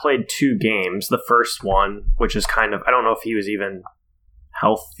not played 2 games. The first one, which is kind of, I don't know if he was even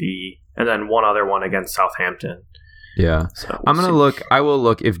healthy, and then one other one against Southampton. Yeah. So I'm going to look. I will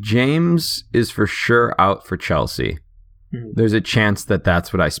look. If James is for sure out for Chelsea, there's a chance that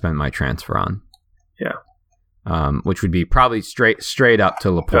that's what I spend my transfer on. Yeah. Which would be probably straight up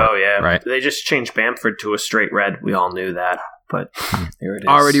to Laporte. Oh, yeah. Right? They just changed Bamford to a straight red. We all knew that, but there it is.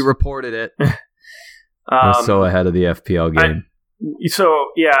 Already reported it. I'm so ahead of the FPL game.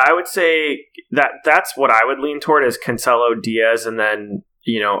 I would say that's what I would lean toward is Cancelo, Diaz, and then,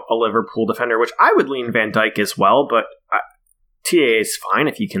 a Liverpool defender, which I would lean Van Dijk as well, but TAA is fine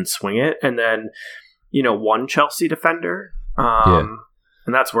if you can swing it. And then, one Chelsea defender. And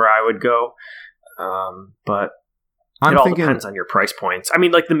that's where I would go. But it all depends on your price points. I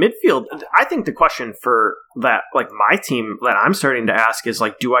mean, like the midfield, I think the question for that, like my team that I'm starting to ask is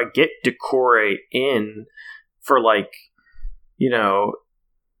like, do I get Doucouré in for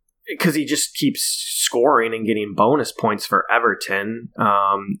because he just keeps scoring and getting bonus points for Everton,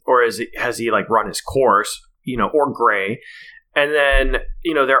 or has he like run his course, or Gray? And then,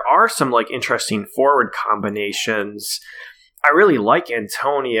 there are some like interesting forward combinations. I really like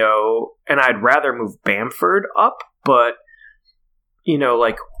Antonio, and I'd rather move Bamford up, but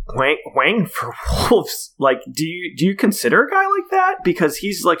like Wang for Wolves, like do you consider a guy like that? Because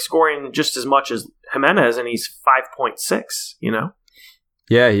he's like scoring just as much as Jimenez, and he's 5.6.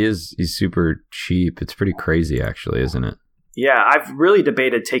 Yeah, he is. He's super cheap. It's pretty crazy, actually, isn't it? Yeah, I've really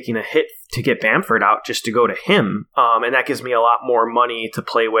debated taking a hit to get Bamford out just to go to him, and that gives me a lot more money to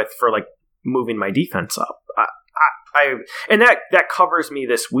play with for like moving my defense up. And that covers me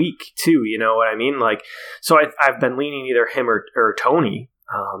this week too. You know what I mean? Like, so I've been leaning either him or Tony.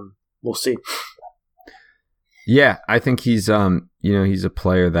 We'll see. Yeah, I think he's he's a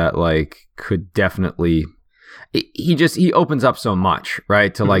player that like could definitely. He opens up so much,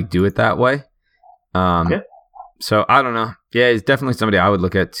 right, to like do it that way. So I don't know. Yeah, he's definitely somebody I would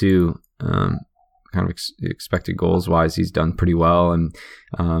look at too. Kind of expected goals wise, he's done pretty well, and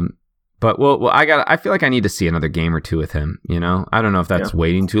but well, I feel like I need to see another game or two with him. I don't know if that's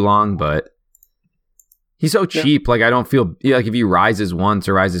waiting too long, but he's so cheap. Like I don't feel like if he rises once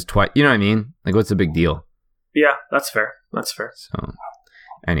or rises twice, you know what I mean? Like what's the big deal? Yeah, that's fair. So,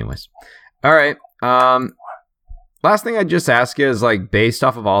 anyways, all right. Last thing I'd just ask you is like based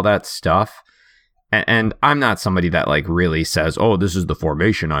off of all that stuff, and I'm not somebody that like really says, oh, this is the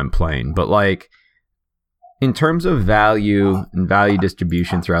formation I'm playing, but like in terms of value and value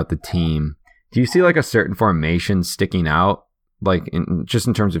distribution throughout the team, do you see like a certain formation sticking out, like in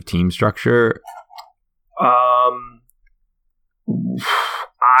terms of team structure?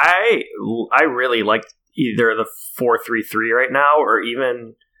 I really like either the 4-3-3 right now, or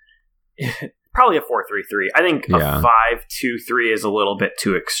even probably a 4-3-3. I think a 5-2-3 is a little bit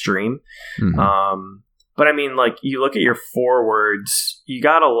too extreme. Mm-hmm. But I mean, like you look at your forwards, you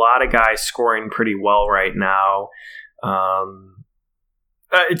got a lot of guys scoring pretty well right now.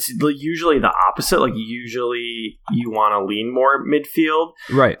 It's usually the opposite. Like usually you want to lean more midfield,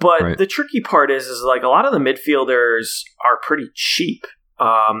 right? But the tricky part is like a lot of the midfielders are pretty cheap.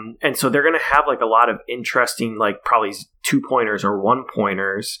 And so they're going to have like a lot of interesting, like probably 2-pointers or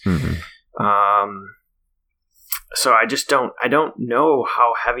 1-pointers. Mm-hmm. So I don't know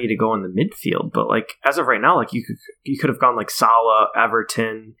how heavy to go in the midfield, but like as of right now, like you could have gone like Salah,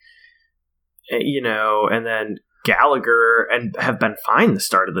 Everton, and then Gallagher, and have been fine the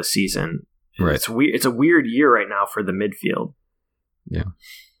start of the season. Right. It's a weird year right now for the midfield. Yeah.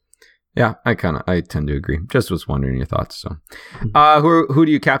 Yeah, I tend to agree. Just was wondering your thoughts. So, who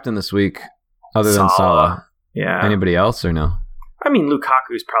do you captain this week other than Salah? Yeah. Anybody else or no? I mean,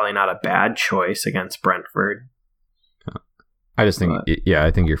 Lukaku's probably not a bad choice against Brentford. I just think, I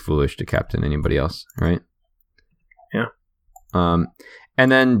think you're foolish to captain anybody else, right? Yeah.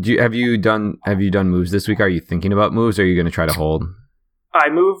 And then have you done moves this week? Are you thinking about moves, or are you going to try to hold? I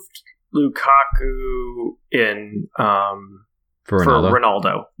moved Lukaku in for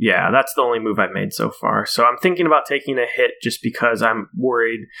Ronaldo. Yeah, that's the only move I've made so far. So I'm thinking about taking a hit just because I'm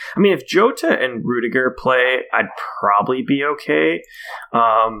worried. I mean, if Jota and Rudiger play, I'd probably be okay.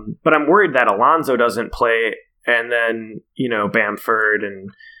 But I'm worried that Alonso doesn't play, and then, Bamford and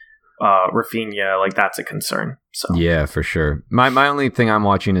Rafinha, like that's a concern. So yeah, for sure. My only thing I'm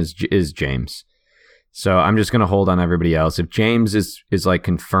watching is James. So I'm just gonna hold on everybody else. If James is like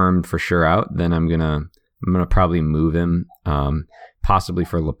confirmed for sure out, then I'm gonna probably move him. Possibly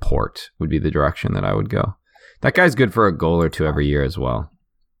for Laporte would be the direction that I would go. That guy's good for a goal or two every year as well.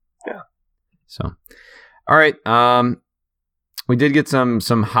 Yeah. So, all right. We did get some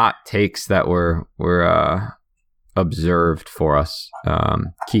hot takes that were observed for us.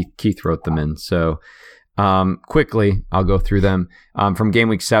 Keith wrote them in. So quickly, I'll go through them. From game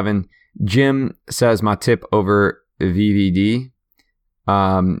week 7, Jim says Matip over VVD.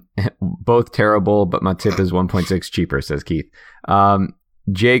 Both terrible, but Matip is 1.6 cheaper, says Keith.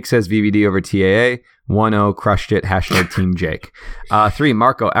 Jake says VVD over TAA. 1-0, crushed it. # Team Jake. 3,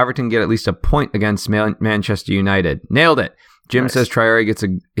 Marco, Everton get at least a point against Manchester United. Nailed it. Jim says Traore gets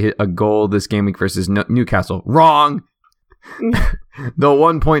a goal this game week versus Newcastle. Wrong. Though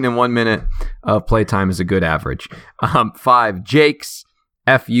 1 point in 1 minute of playtime is a good average. 5, Jake's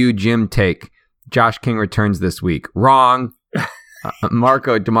FU Jim take. Josh King returns this week. Wrong.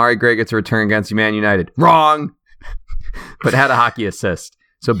 Marco, Damari Gray gets a return against Man United. Wrong. But had a hockey assist.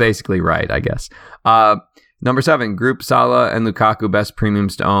 So basically right, I guess. Number 7, Group Salah and Lukaku, best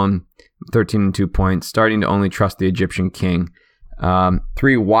premiums to own. 13 and 2 points. Starting to only trust the Egyptian king.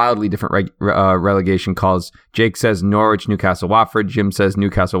 3 wildly different relegation calls. Jake says Norwich, Newcastle, Watford. Jim says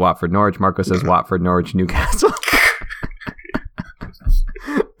Newcastle, Watford, Norwich. Marco says Watford, Norwich, Newcastle.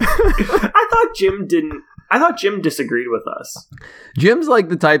 I thought Jim disagreed with us. Jim's like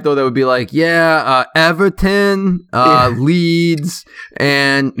the type, though, that would be like, Everton, Leeds,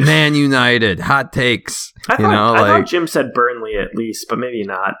 and Man United. Hot takes. I thought Jim said Burnley at least, but maybe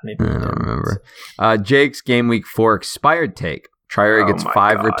not. Maybe I don't remember. Jake's game week 4 expired take. Traore gets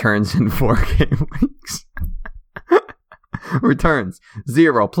 5 returns in 4 game weeks. Returns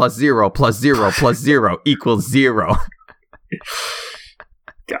 0 plus 0 plus 0 plus 0 equals 0.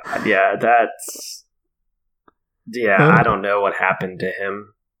 God, yeah, that's... Yeah, I don't know what happened to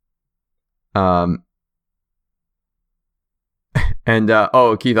him.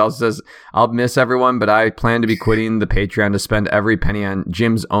 Keith also says, I'll miss everyone, but I plan to be quitting the Patreon to spend every penny on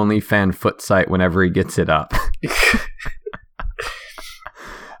Jim's OnlyFans foot site whenever he gets it up.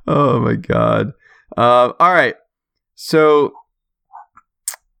 Oh my God. All right. So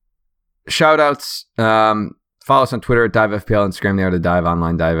shout outs. Follow us on Twitter at DiveFPL, Instagram, The Art of Dive,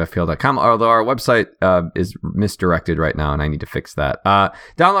 online, divefpl.com. Although our website is misdirected right now, and I need to fix that.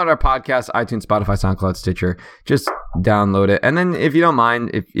 Download our podcast, iTunes, Spotify, SoundCloud, Stitcher. Just download it. And then if you don't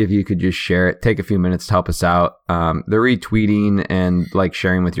mind, if you could just share it, take a few minutes to help us out. The retweeting and like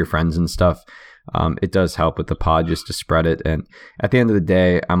sharing with your friends and stuff, it does help with the pod just to spread it. And at the end of the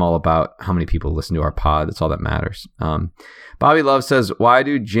day, I'm all about how many people listen to our pod. That's all that matters. Bobby Love says, why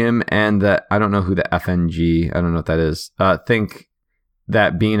do Jim and I don't know who the FNG, I don't know what that is, think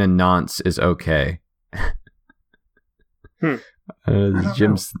that being a nonce is okay?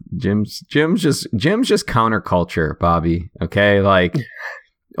 Jim's just counterculture, Bobby. Okay, like,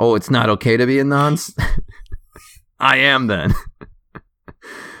 oh, it's not okay to be a nonce. I am then.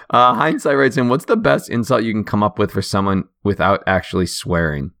 Hindsight writes in, what's the best insult you can come up with for someone without actually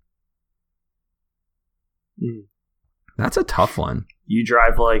swearing? That's a tough one. You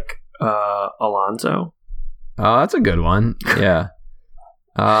drive like Alonso. Oh, that's a good one. Yeah.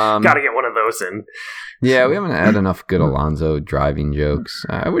 Gotta get one of those in. Yeah, we haven't had enough good Alonso driving jokes.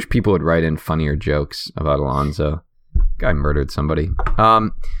 I wish people would write in funnier jokes about Alonso. Guy murdered somebody. I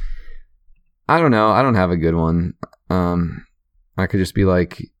don't know. I don't have a good one. I could just be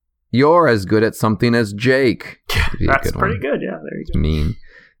like, you're as good at something as Jake. That's pretty good. Yeah, there you go. Mean.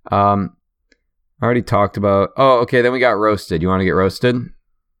 I already talked about... Oh, okay, then we got roasted. You want to get roasted?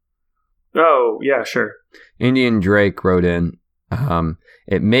 Oh, yeah, sure. Indian Drake wrote in,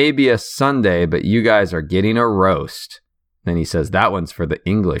 it may be a Sunday, but you guys are getting a roast. Then he says, that one's for the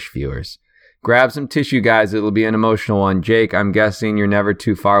English viewers. Grab some tissue, guys. It'll be an emotional one. Jake, I'm guessing you're never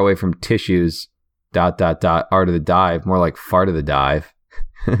too far away from tissues. ... Art of the dive. More like fart of the dive.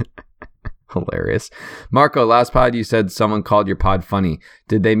 Hilarious. Marco, last pod you said someone called your pod funny.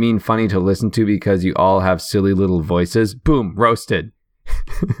 Did they mean funny to listen to because you all have silly little voices? Boom, roasted.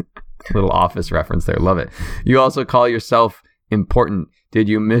 Little Office reference there. Love it. You also call yourself important. Did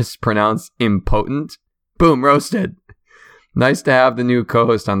you mispronounce impotent? Boom, roasted. Nice to have the new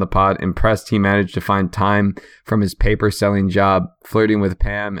co-host on the pod. Impressed he managed to find time from his paper selling job, flirting with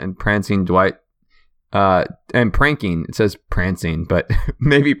Pam and prancing Dwight. And pranking, it says prancing, but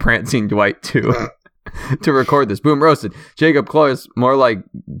maybe prancing Dwight too, to record this. Boom, roasted. Jacob Close, more like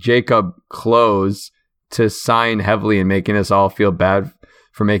Jacob Close, to sign heavily and making us all feel bad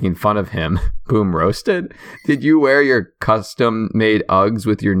for making fun of him. Boom, roasted. Did you wear your custom-made Uggs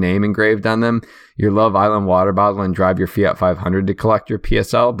with your name engraved on them, your Love Island water bottle, and drive your Fiat 500 to collect your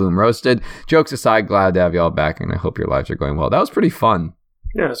PSL? Boom, roasted. Jokes aside, glad to have you all back, and I hope your lives are going well. That was pretty fun.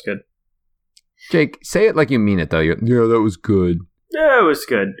 Yeah, that's good. Jake, say it like you mean it, though. Yeah, that was good. Yeah, it was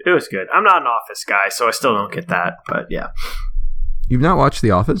good. It was good. I'm not an Office guy, so I still don't get that, but yeah. You've not watched The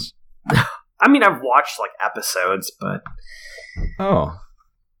Office? I mean, I've watched like episodes, but Oh,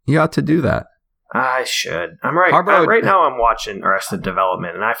 you ought to do that. I should. I'm right. Right now, I'm watching Arrested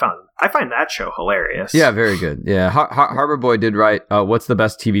Development, and I find that show hilarious. Yeah, very good. Yeah, Harbor Boy did write. What's the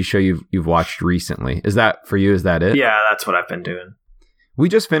best TV show you've watched recently? Is that for you? Is that it? Yeah, that's what I've been doing. We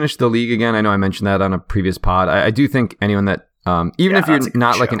just finished The League again. I know I mentioned that on a previous pod. I do think anyone that even if you're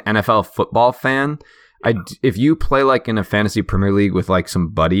not like an NFL football fan, if you play like in a fantasy Premier League with like some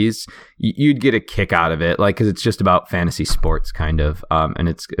buddies, you'd get a kick out of it, like because it's just about fantasy sports kind of, and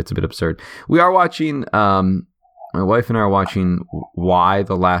it's a bit absurd. We are watching. My wife and I are watching Y: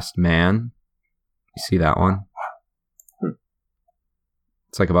 The Last Man. You see that one?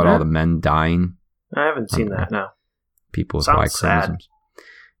 It's like about all the men dying. I haven't seen that. No. People with Y chromosomes.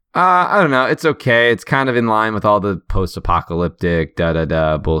 I don't know. It's okay. It's kind of in line with all the post-apocalyptic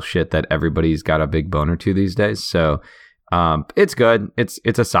bullshit that everybody's got a big boner to these days. So, it's good. It's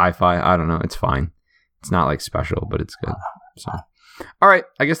a sci-fi. I don't know. It's fine. It's not like special, but it's good. So, all right.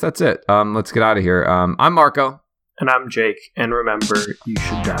 I guess that's it. Let's get out of here. I'm Marco. And I'm Jake. And remember, you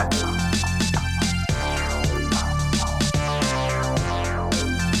should die.